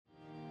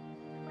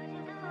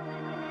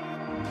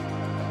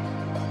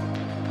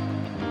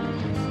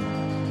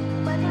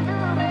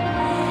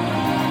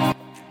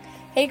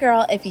Hey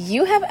girl, if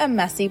you have a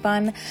messy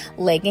bun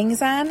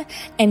leggings on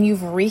and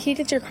you've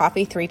reheated your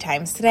coffee 3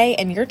 times today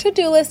and your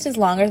to-do list is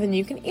longer than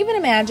you can even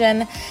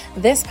imagine,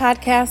 this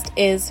podcast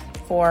is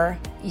for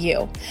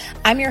you.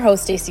 I'm your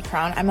host, Stacey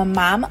Crown. I'm a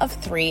mom of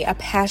 3, a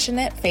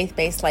passionate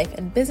faith-based life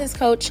and business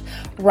coach,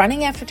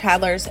 running after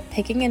toddlers,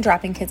 picking and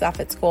dropping kids off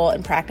at school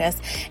and practice,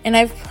 and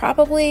I've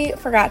probably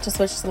forgot to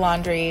switch the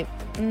laundry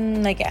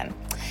again.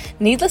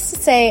 Needless to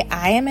say,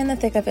 I am in the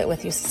thick of it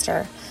with you,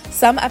 sister.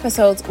 Some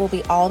episodes will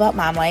be all about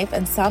mom life,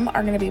 and some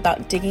are going to be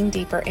about digging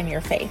deeper in your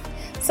faith.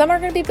 Some are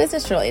going to be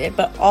business related,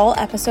 but all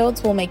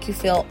episodes will make you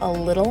feel a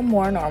little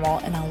more normal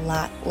and a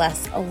lot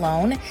less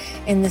alone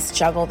in this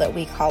juggle that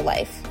we call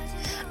life.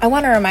 I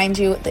want to remind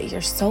you that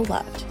you're so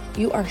loved,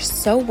 you are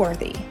so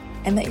worthy,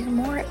 and that you're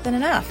more than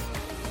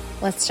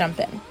enough. Let's jump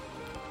in.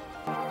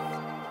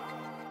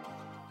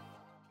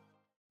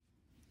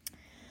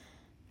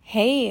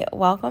 Hey,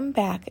 welcome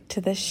back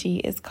to the She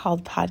Is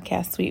Called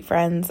podcast, sweet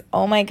friends.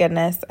 Oh my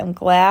goodness, I'm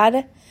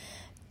glad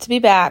to be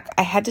back.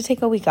 I had to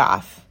take a week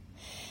off,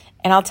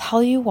 and I'll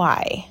tell you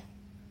why,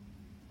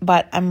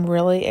 but I'm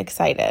really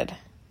excited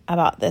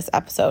about this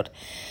episode.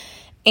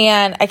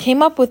 And I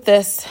came up with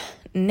this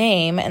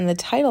name and the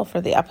title for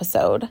the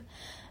episode,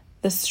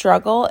 The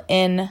Struggle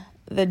in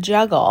the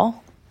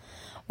Juggle,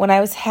 when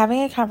I was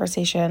having a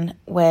conversation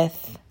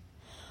with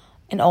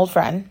an old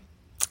friend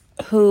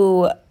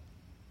who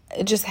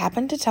just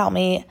happened to tell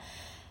me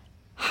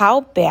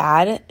how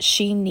bad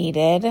she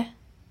needed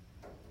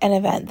an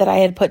event that I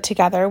had put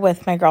together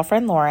with my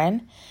girlfriend,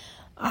 Lauren.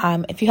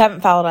 If you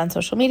haven't followed on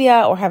social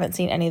media or haven't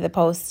seen any of the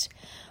posts,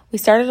 we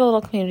started a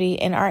little community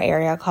in our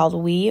area called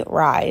We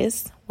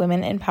Rise,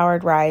 Women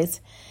Empowered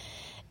Rise.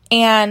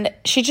 And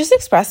she just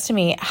expressed to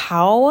me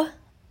how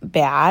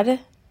bad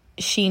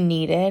she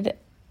needed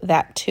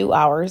that 2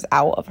 hours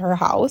out of her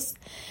house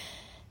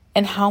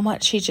and how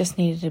much she just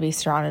needed to be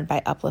surrounded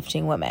by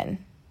uplifting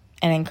women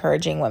and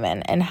encouraging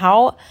women, and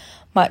how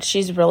much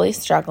she's really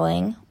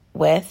struggling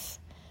with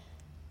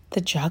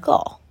the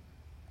juggle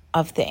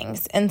of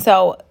things. And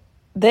so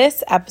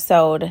this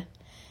episode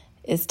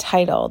is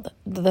titled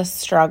The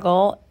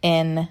Struggle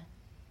in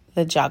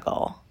the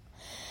Juggle.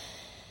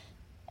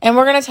 And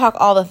we're going to talk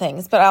all the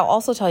things, but I'll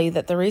also tell you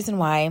that the reason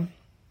why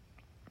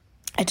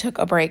I took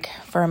a break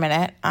for a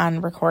minute on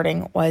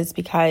recording was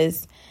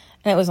because,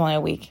 and it was only a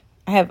week,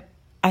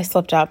 I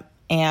slipped up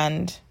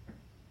and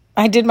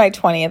I did my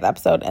 20th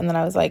episode, and then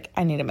I was like,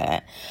 I need a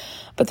minute.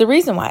 But the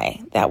reason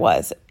why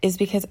that is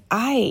because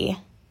I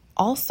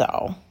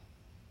also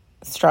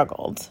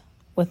struggled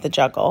with the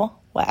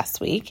juggle last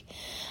week.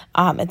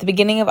 At the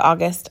beginning of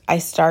August, I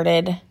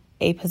started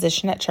a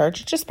position at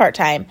church, just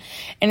part-time,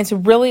 and it's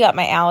really up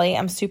my alley.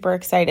 I'm super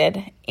excited,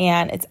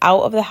 and it's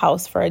out of the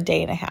house for a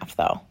day and a half,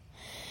 though.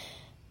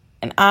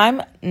 And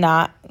I'm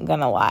not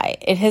gonna lie,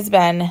 it has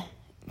been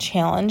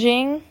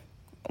challenging,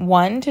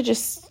 one, to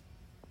just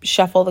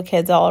shuffle the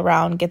kids all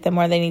around, get them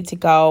where they need to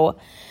go,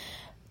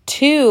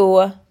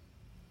 2,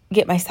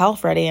 get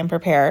myself ready and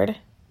prepared,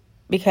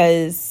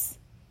 because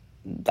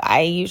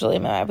I usually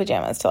am in my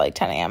pajamas till like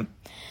 10 a.m.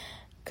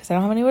 because I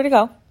don't have anywhere to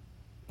go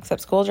except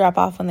school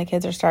drop-off when the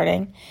kids are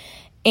starting.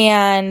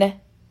 And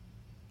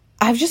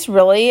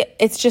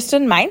it's just a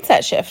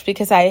mindset shift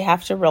because I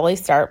have to really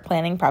start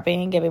planning,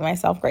 prepping, and giving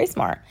myself grace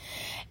more.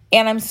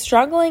 And I'm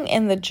struggling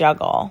in the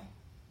juggle.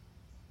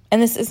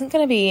 And this isn't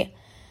going to be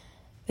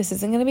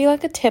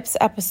like a tips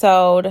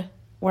episode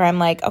where I'm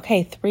like,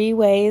 okay, 3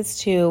 ways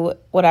to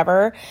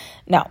whatever.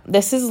 No,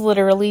 this is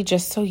literally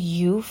just so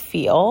you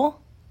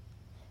feel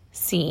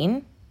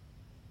seen,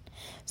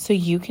 so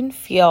you can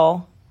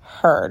feel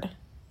heard,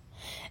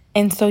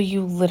 and so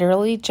you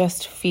literally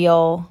just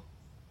feel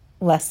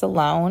less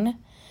alone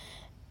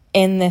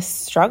in this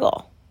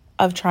struggle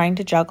of trying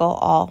to juggle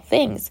all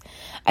things.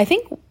 I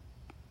think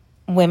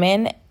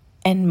women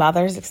and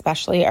mothers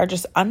especially are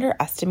just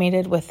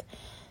underestimated with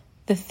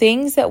the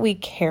things that we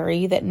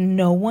carry that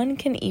no one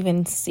can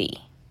even see.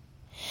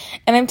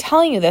 And I'm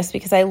telling you this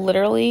because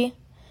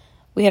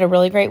we had a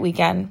really great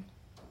weekend,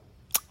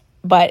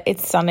 but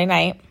it's Sunday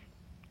night.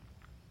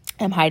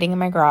 I'm hiding in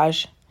my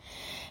garage,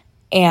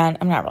 and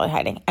I'm not really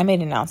hiding. I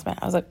made an announcement.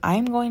 I was like,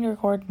 I'm going to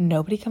record.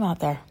 Nobody come out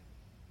there.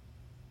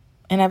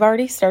 And I've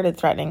already started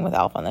threatening with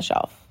Elf on the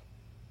Shelf.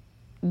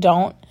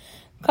 Don't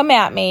come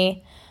at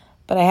me,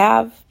 but I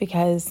have,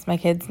 because my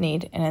kids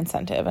need an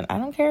incentive. And I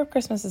don't care if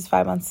Christmas is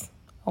 5 months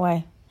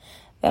away.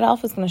 That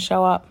elf is going to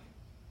show up.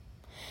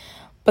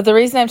 But the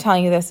reason I'm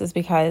telling you this is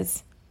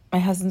because my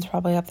husband's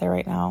probably up there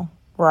right now,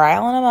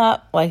 riling him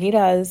up like he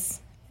does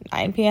at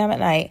 9 p.m. at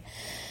night.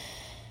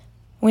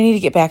 We need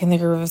to get back in the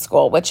groove of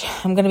school, which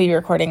I'm going to be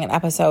recording an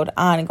episode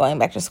on going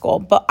back to school.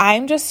 But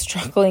I'm just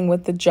struggling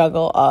with the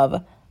juggle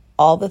of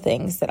all the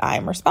things that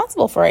I'm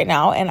responsible for right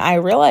now. And I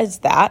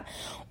realized that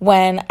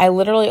when I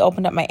literally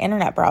opened up my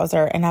internet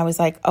browser and I was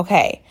like,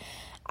 okay,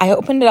 I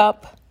opened it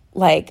up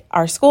like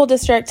our school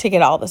district to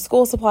get all the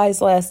school supplies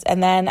list.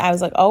 And then I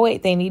was like, oh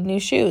wait, they need new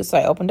shoes. So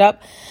I opened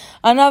up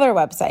another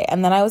website.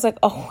 And then I was like,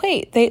 oh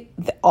wait,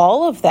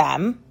 all of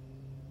them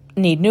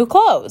need new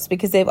clothes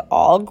because they've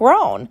all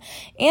grown.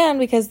 And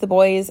because the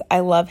boys, I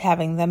love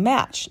having them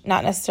match.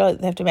 Not necessarily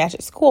they have to match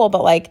at school,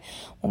 but like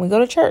when we go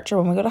to church or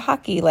when we go to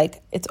hockey,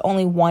 like it's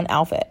only one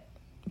outfit.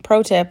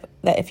 Pro tip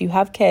that if you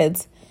have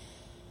kids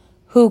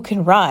who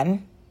can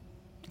run,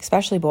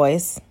 especially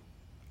boys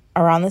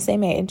around the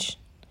same age,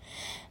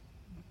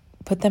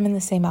 put them in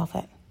the same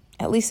outfit,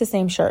 at least the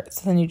same shirt.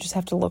 So then you just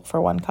have to look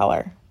for one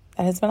color.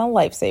 That has been a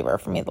lifesaver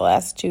for me the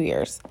last 2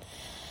 years.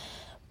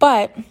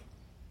 But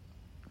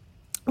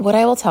what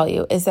I will tell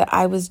you is that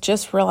I was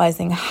just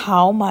realizing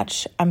how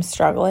much I'm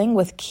struggling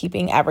with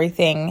keeping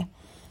everything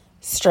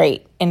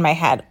straight in my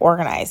head,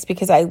 organized,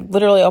 because I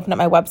literally opened up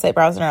my website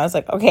browser and I was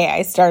like, okay,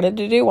 I started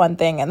to do one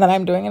thing and then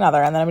I'm doing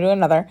another and then I'm doing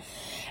another.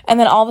 And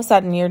then all of a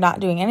sudden you're not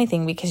doing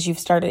anything because you've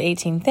started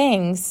 18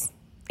 things,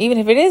 even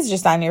if it is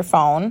just on your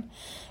phone,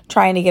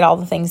 trying to get all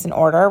the things in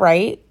order,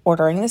 right?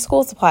 Ordering the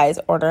school supplies,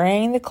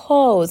 ordering the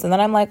clothes. And then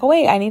I'm like, oh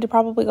wait, I need to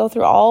probably go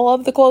through all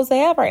of the clothes they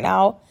have right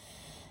now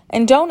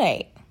and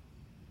donate.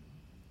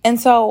 And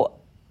so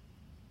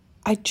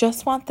I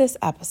just want this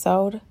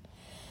episode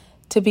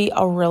to be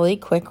a really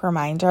quick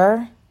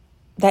reminder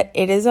that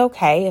it is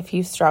okay if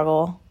you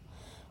struggle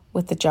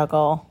with the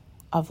juggle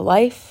of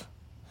life,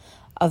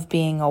 of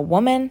being a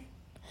woman,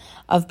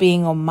 of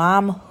being a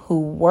mom who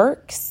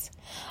works,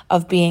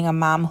 of being a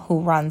mom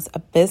who runs a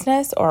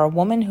business, or a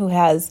woman who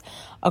has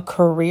a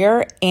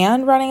career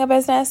and running a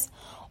business,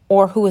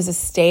 or who is a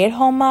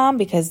stay-at-home mom,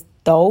 because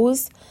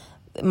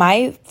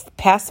my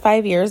past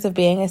 5 years of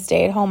being a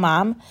stay-at-home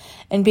mom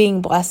and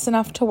being blessed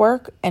enough to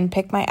work and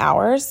pick my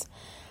hours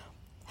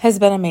has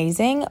been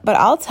amazing. But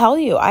I'll tell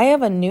you, I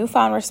have a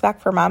newfound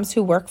respect for moms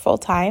who work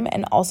full-time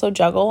and also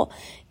juggle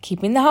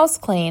keeping the house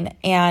clean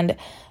and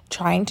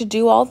trying to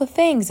do all the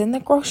things in the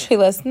grocery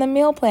list and the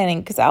meal planning,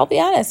 because I'll be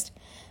honest,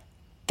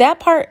 that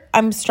part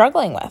I'm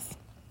struggling with.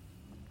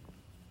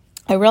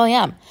 I really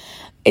am.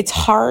 It's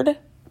hard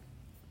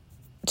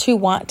to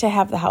want to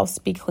have the house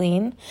be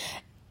clean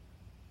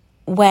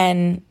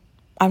when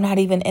I'm not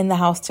even in the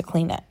house to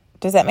clean it.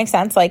 Does that make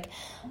sense? Like,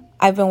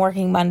 I've been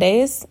working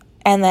Mondays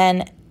and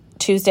then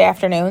Tuesday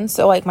afternoon,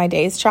 so like my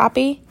day's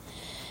choppy.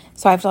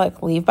 So I have to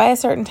like leave by a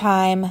certain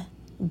time,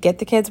 get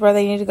the kids where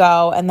they need to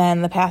go. And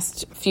then the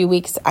past few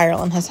weeks,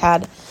 Ireland has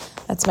had,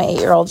 that's my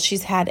 8-year-old,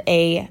 she's had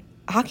a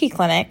hockey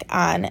clinic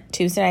on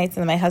Tuesday nights,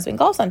 and then my husband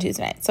golfs on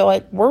Tuesday nights. So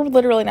like we're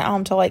literally not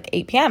home till like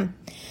 8 p.m.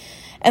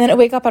 And then I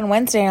wake up on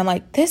Wednesday and I'm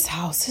like, this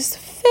house is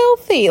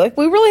filthy. Like,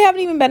 we really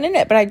haven't even been in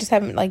it, but I just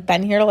haven't like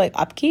been here to like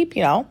upkeep,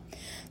 you know?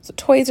 So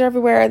toys are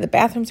everywhere. The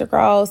bathrooms are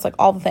gross, like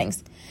all the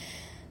things.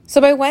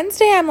 So by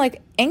Wednesday, I'm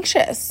like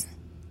anxious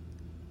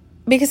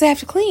because I have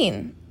to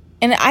clean.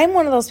 And I'm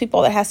one of those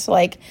people that has to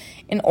like,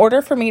 in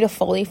order for me to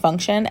fully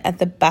function at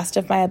the best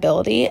of my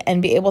ability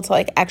and be able to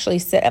like actually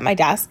sit at my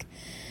desk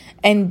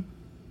and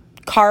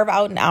carve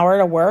out an hour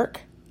to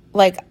work,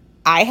 like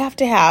I have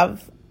to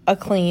have a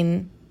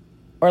clean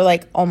or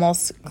like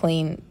almost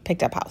clean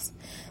picked up house.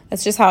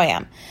 That's just how I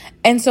am.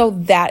 And so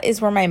that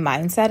is where my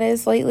mindset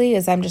is lately,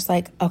 is I'm just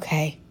like,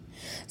 okay.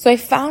 So I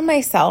found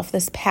myself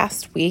this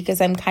past week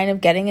as I'm kind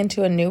of getting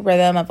into a new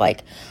rhythm of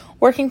like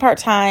working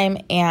part-time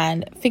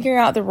and figuring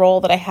out the role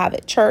that I have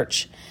at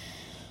church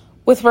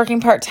with working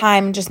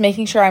part-time, just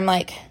making sure I'm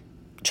like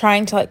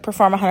trying to like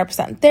perform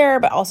 100% there,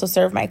 but also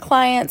serve my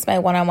clients, my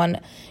one-on-one,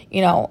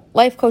 you know,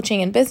 life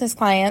coaching and business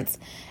clients.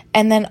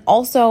 And then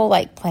also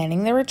like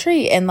planning the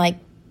retreat and like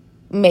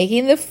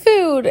making the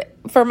food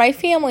for my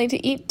family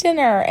to eat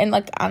dinner. And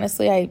like,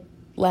 honestly,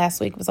 last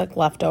week was like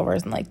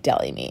leftovers and like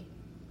deli meat,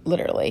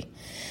 literally.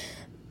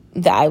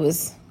 I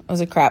was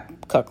a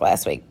crap cook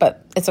last week,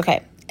 but it's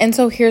okay. And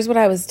so here's what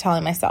I was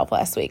telling myself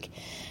last week.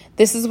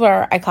 This is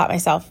where I caught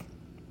myself.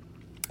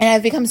 And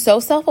I've become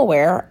so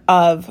self-aware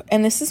of,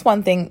 and this is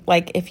one thing,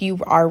 like if you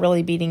are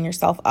really beating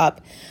yourself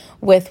up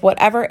with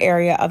whatever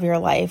area of your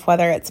life,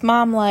 whether it's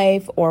mom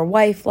life or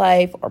wife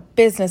life or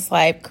business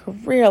life,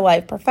 career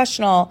life,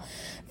 professional,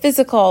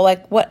 physical,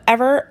 like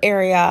whatever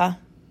area,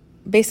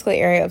 basically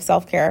area of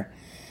self-care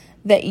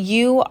that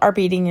you are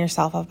beating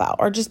yourself up about,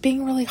 or just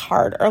being really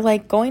hard, or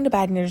like going to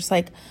bed and you're just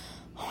like,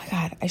 oh my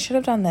God, I should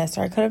have done this,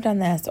 or I could have done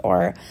this,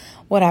 or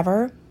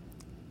whatever.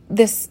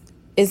 This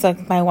is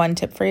like my one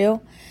tip for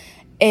you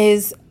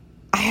is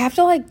I have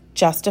to like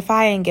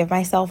justify and give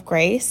myself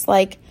grace.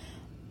 Like,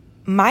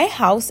 my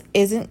house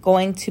isn't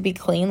going to be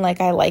clean like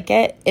I like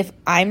it if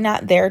I'm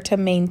not there to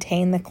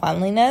maintain the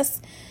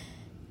cleanliness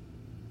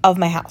of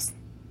my house.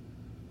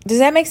 Does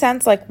that make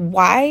sense? Like,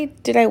 why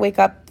did I wake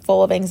up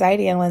full of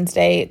anxiety on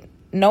Wednesday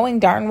knowing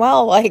darn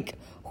well, like,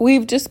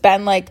 we've just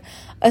been like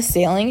a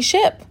sailing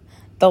ship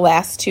the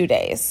last 2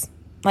 days,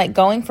 like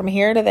going from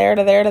here to there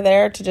to there to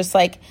there to just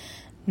like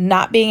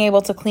not being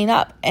able to clean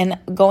up and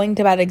going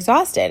to bed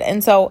exhausted.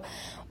 And so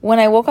when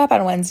I woke up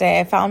on Wednesday,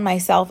 I found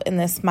myself in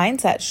this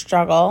mindset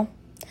struggle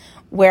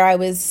where I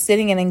was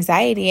sitting in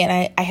anxiety,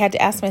 and I had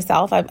to ask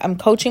myself, I'm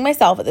coaching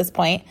myself at this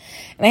point,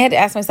 and I had to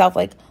ask myself,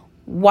 like,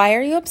 why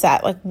are you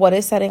upset? Like, what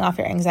is setting off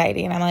your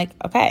anxiety? And I'm like,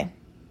 okay,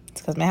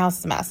 it's because my house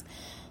is a mess.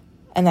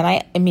 And then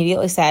I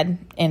immediately said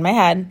in my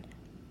head,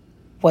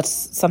 what's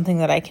something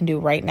that I can do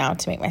right now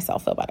to make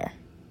myself feel better?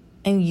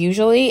 And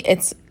usually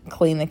it's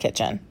clean the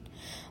kitchen.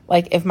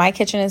 Like if my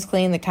kitchen is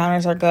clean, the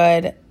counters are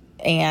good,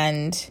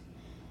 and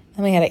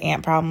then we had an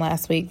ant problem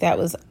last week. That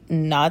was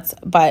nuts.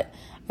 But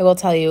I will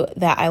tell you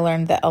that I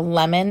learned that a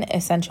lemon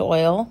essential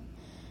oil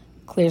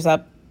clears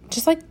up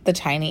just like the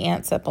tiny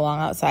ants that belong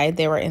outside.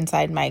 They were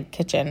inside my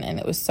kitchen, and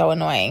it was so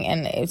annoying.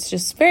 And it's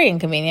just very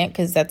inconvenient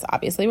because that's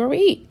obviously where we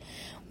eat,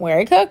 where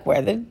I cook,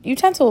 where the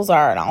utensils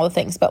are, and all the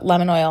things. But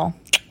lemon oil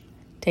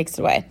takes it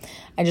away.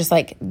 I just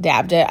like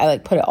dabbed it. I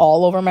like put it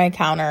all over my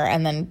counter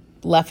and then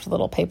left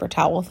little paper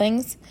towel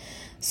things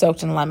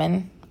soaked in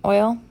lemon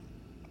oil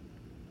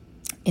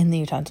in the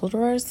utensil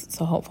drawers.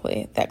 So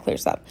hopefully that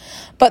clears up.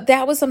 But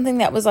that was something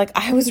that was like,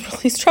 I was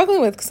really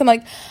struggling with because I'm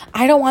like,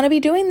 I don't want to be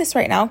doing this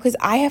right now because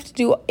I have to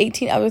do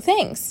 18 other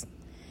things.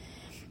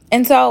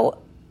 And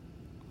so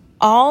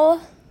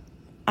all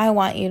I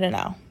want you to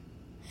know,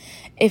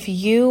 if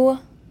you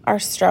are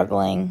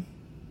struggling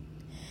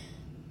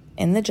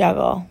in the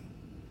juggle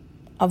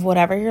of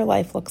whatever your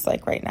life looks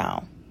like right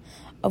now,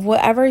 of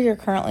whatever you're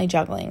currently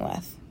juggling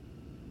with,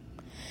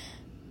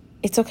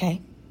 it's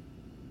okay.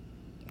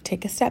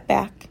 Take a step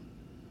back.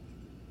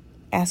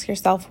 Ask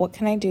yourself, what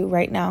can I do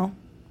right now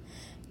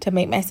to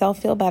make myself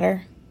feel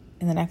better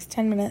in the next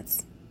 10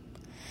 minutes?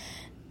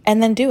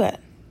 And then do it.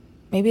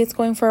 Maybe it's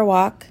going for a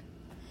walk.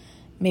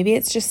 Maybe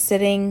it's just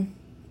sitting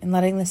and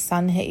letting the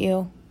sun hit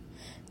you.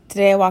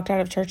 Today I walked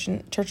out of church,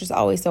 and church is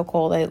always so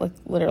cold. I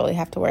literally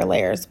have to wear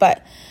layers.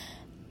 But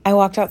I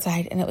walked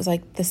outside, and it was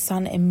like the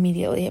sun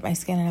immediately hit my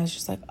skin, and I was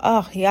just like,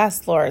 oh,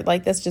 yes, Lord.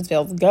 Like, this just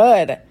feels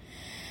good.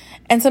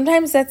 And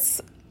sometimes that's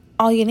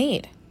all you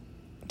need,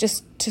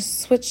 just to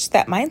switch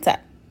that mindset.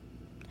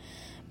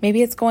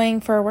 Maybe it's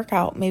going for a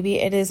workout. Maybe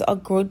it is a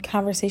good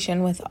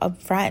conversation with a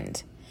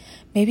friend.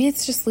 Maybe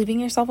it's just leaving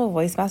yourself a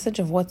voice message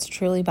of what's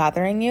truly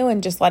bothering you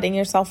and just letting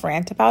yourself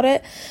rant about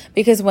it.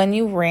 Because when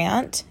you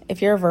rant,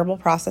 if you're a verbal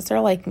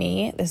processor like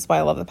me, this is why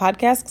I love the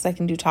podcast, because I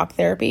can do talk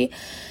therapy.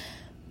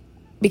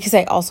 Because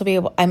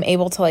I'm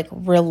able to like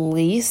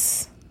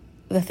release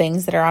the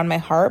things that are on my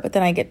heart, but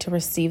then I get to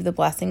receive the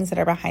blessings that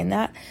are behind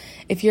that.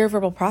 If you're a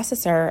verbal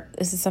processor,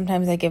 this is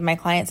sometimes I give my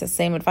clients the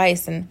same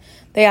advice, and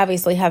they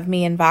obviously have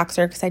me in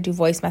Voxer because I do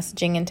voice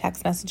messaging and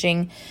text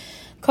messaging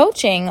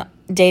coaching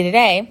day to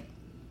day.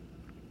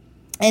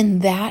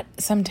 And that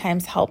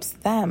sometimes helps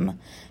them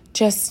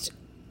just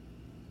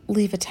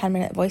leave a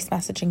 10-minute voice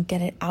message and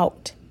get it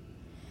out.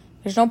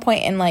 There's no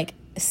point in like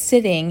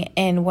sitting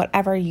in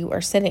whatever you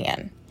are sitting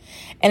in.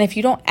 And if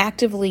you don't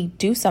actively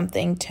do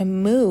something to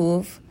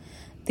move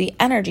the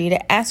energy,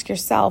 to ask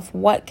yourself,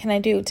 what can I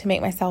do to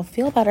make myself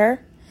feel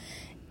better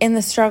in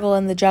the struggle,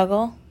 in the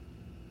juggle,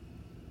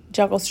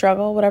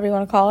 struggle, whatever you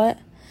want to call it,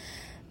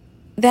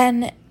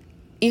 then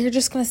you're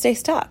just going to stay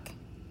stuck.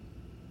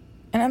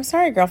 And I'm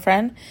sorry,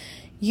 girlfriend,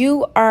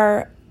 you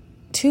are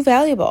too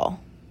valuable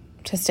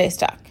to stay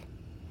stuck.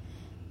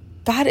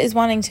 God is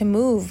wanting to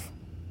move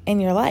in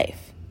your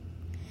life.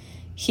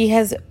 He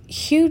has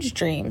huge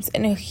dreams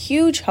and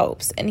huge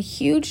hopes and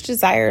huge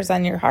desires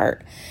on your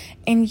heart,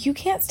 and you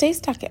can't stay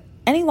stuck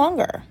any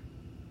longer.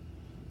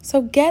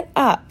 So get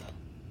up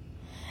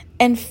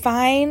and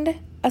find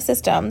a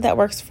system that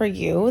works for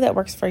you, that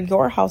works for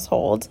your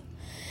household,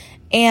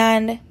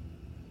 and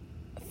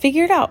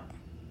figure it out.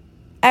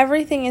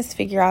 Everything is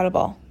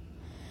figure-outable.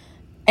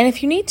 And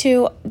if you need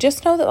to,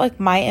 just know that like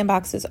my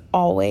inbox is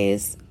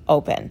always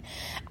open.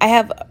 I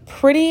have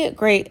pretty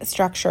great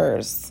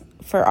structures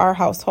for our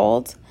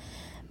household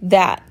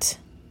that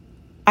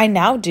I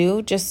now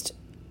do just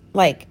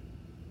like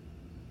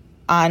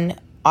on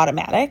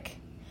automatic,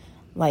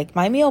 like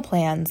my meal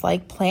plans,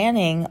 like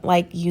planning,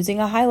 like using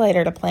a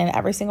highlighter to plan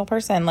every single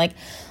person, like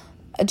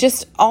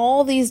just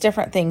all these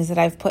different things that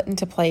I've put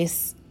into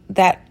place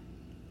that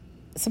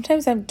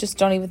sometimes I just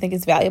don't even think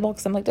is valuable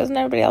because I'm like, doesn't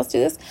everybody else do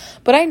this?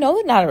 But I know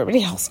that not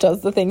everybody else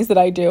does the things that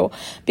I do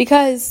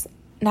because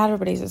not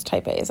everybody's as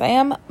type A as I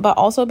am, but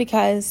also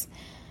because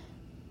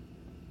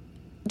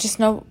just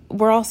know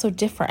we're all so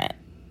different.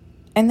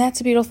 And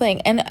that's a beautiful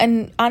thing.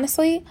 And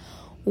honestly,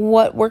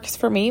 what works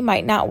for me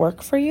might not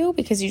work for you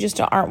because you just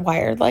aren't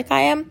wired like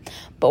I am.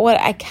 But what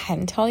I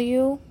can tell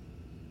you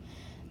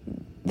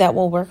that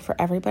will work for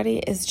everybody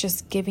is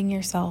just giving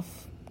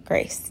yourself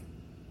grace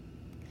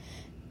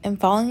and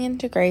falling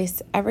into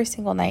grace every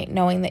single night,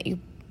 knowing that you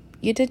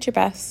did your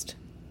best.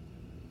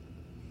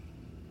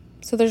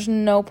 So there's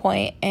no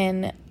point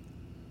in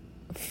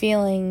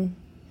feeling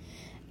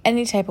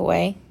any type of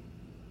way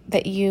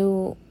that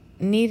you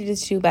needed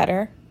to do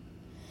better,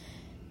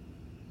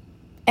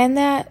 and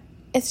that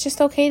it's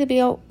just okay to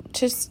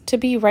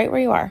be right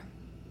where you are.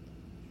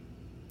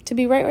 To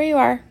be right where you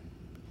are.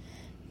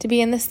 To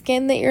be in the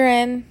skin that you're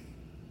in.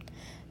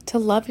 To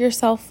love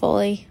yourself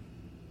fully.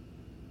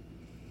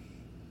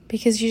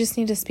 Because you just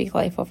need to speak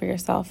life over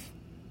yourself.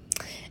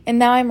 And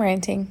now I'm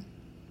ranting.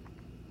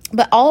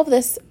 But all of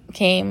this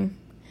came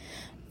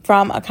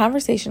from a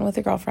conversation with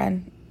a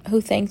girlfriend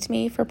who thanked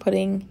me for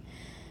putting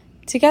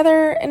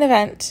together an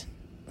event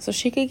so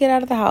she could get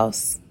out of the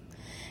house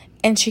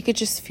and she could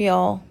just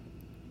feel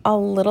a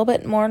little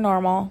bit more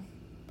normal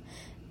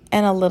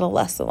and a little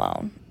less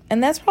alone.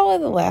 And that's probably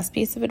the last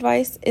piece of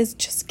advice, is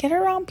just get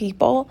around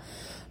people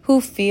who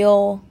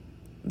feel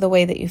the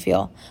way that you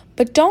feel.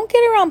 But don't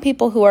get around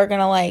people who are going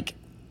to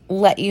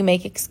let you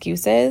make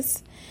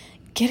excuses.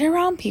 Get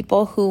around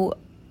people who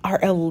are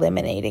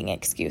eliminating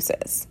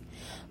excuses,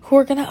 who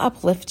are going to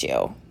uplift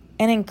you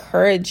and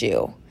encourage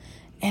you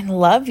and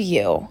love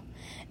you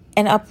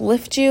and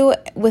uplift you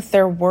with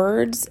their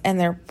words and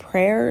their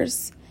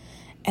prayers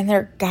and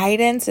their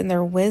guidance and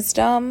their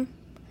wisdom.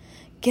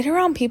 Get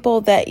around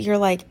people that you're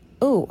like,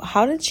 ooh,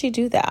 how did she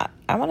do that?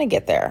 I want to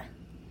get there.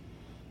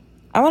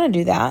 I want to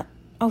do that.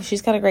 Oh,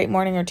 she's got a great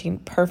morning routine.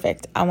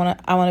 Perfect. I want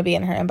to be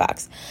in her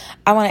inbox.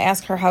 I want to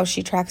ask her how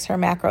she tracks her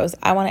macros.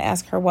 I want to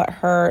ask her what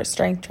her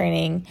strength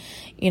training,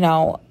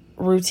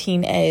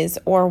 routine is,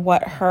 or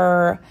what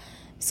her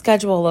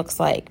schedule looks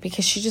like,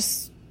 because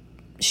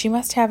she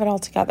must have it all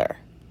together.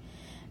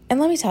 And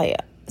let me tell you,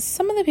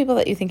 some of the people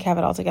that you think have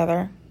it all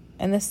together,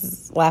 and this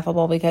is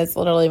laughable because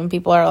literally when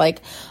people are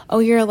like, oh,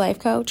 you're a life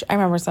coach. I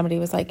remember somebody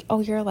was like, oh,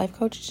 you're a life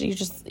coach.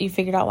 You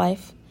figured out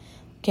life.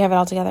 Do you have it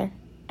all together?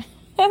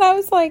 And I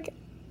was like,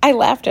 I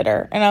laughed at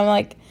her and I'm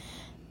like,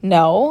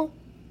 no,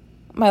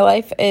 my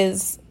life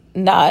is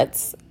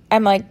nuts.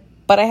 I'm like,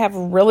 but I have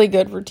really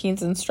good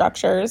routines and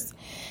structures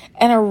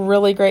and a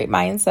really great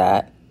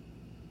mindset.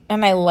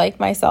 And I like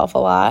myself a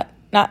lot.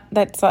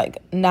 That's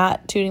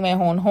not tooting my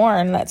own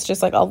horn. That's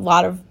just a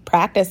lot of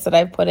practice that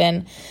I've put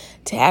in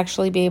to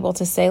actually be able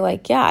to say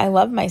yeah, I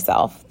love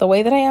myself the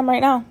way that I am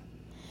right now.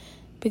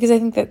 Because I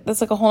think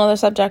that's a whole other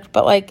subject,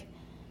 but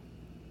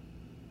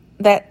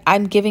that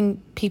I'm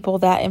giving people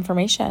that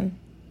information.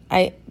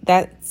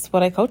 That's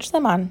what I coach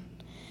them on,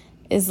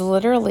 is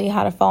literally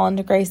how to fall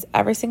into grace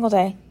every single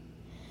day,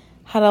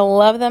 how to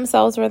love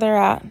themselves where they're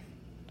at,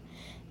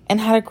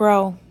 and how to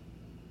grow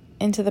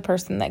into the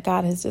person that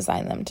God has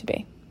designed them to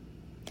be.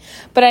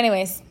 But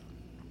anyways,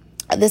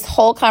 this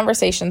whole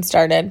conversation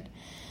started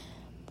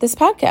this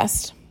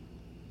podcast.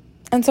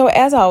 And so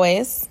as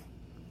always,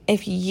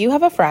 if you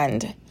have a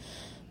friend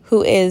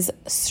who is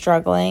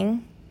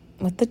struggling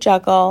with the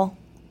juggle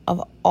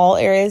of all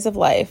areas of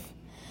life,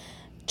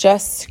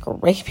 just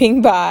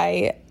scraping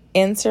by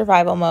in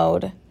survival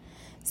mode,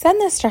 send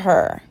this to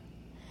her,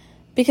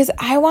 because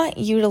I want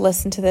you to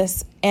listen to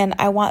this, and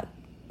I want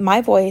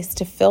my voice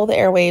to fill the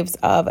airwaves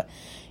of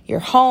your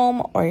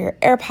home or your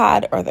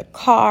AirPod or the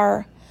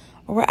car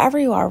or wherever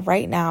you are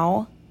right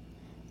now,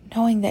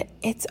 knowing that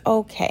it's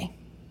okay,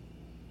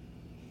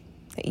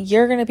 that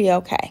you're going to be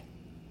okay,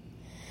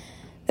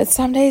 that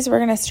some days we're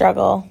going to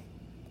struggle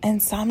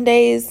and some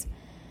days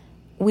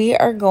we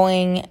are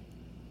going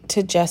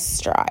to just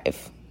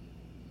strive.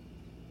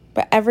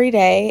 But every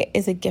day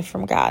is a gift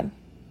from God.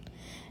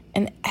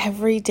 And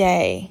every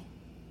day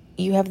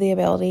you have the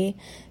ability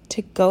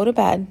to go to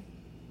bed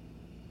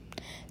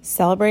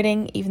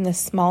celebrating even the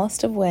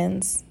smallest of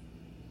wins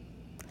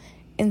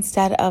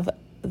instead of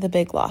the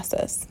big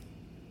losses.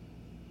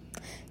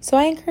 So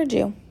I encourage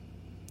you,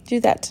 do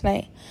that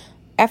tonight.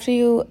 After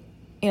you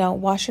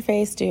wash your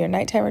face, do your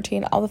nighttime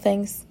routine, all the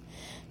things,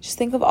 just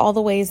think of all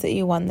the ways that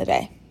you won the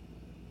day.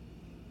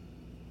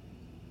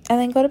 And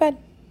then go to bed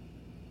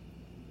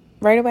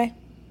right away.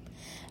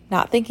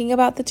 Not thinking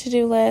about the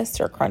to-do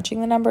list or crunching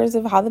the numbers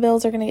of how the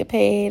bills are going to get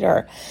paid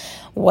or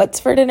what's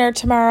for dinner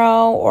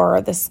tomorrow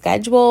or the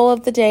schedule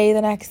of the day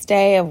the next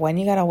day of when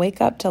you got to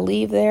wake up to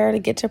leave there to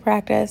get to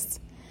practice.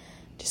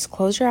 Just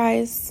close your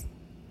eyes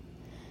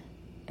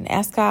and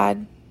ask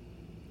God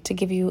to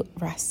give you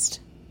rest.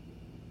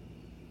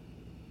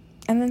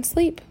 And then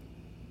sleep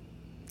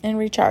and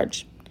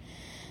recharge.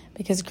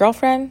 Because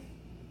girlfriend,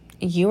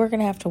 you are going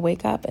to have to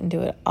wake up and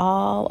do it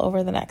all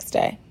over the next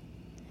day.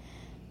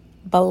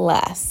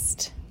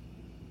 Blessed.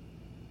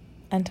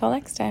 Until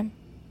next time.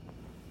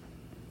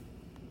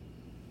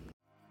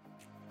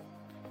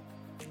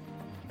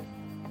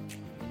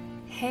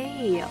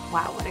 Hey,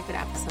 wow, what a good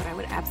episode. I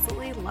would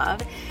absolutely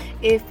love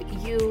if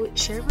you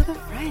shared with a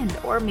friend,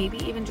 or maybe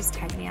even just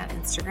tag me on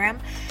Instagram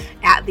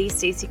at the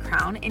Stacy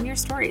Crown in your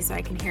story so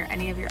I can hear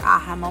any of your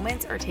aha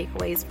moments or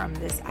takeaways from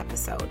this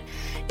episode.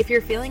 If you're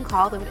feeling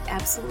called, I would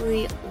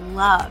absolutely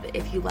love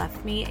if you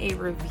left me a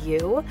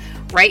review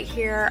right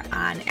here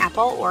on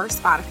Apple or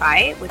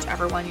Spotify,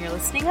 whichever one you're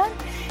listening on.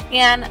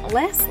 And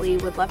lastly,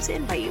 would love to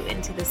invite you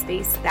into the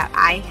space that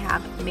I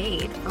have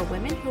made for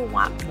women who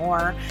want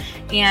more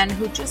and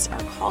who just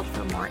are called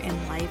for more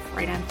in life,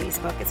 right on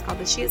Facebook. It's called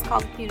the She Is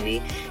Called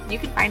Community. You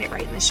can find it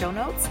right in the show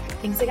notes.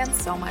 Thanks again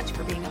so much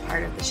for being a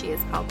part of the She Is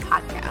Called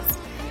podcast.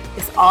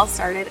 This all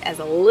started as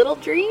a little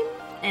dream,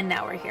 and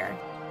now we're here.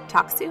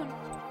 Talk soon.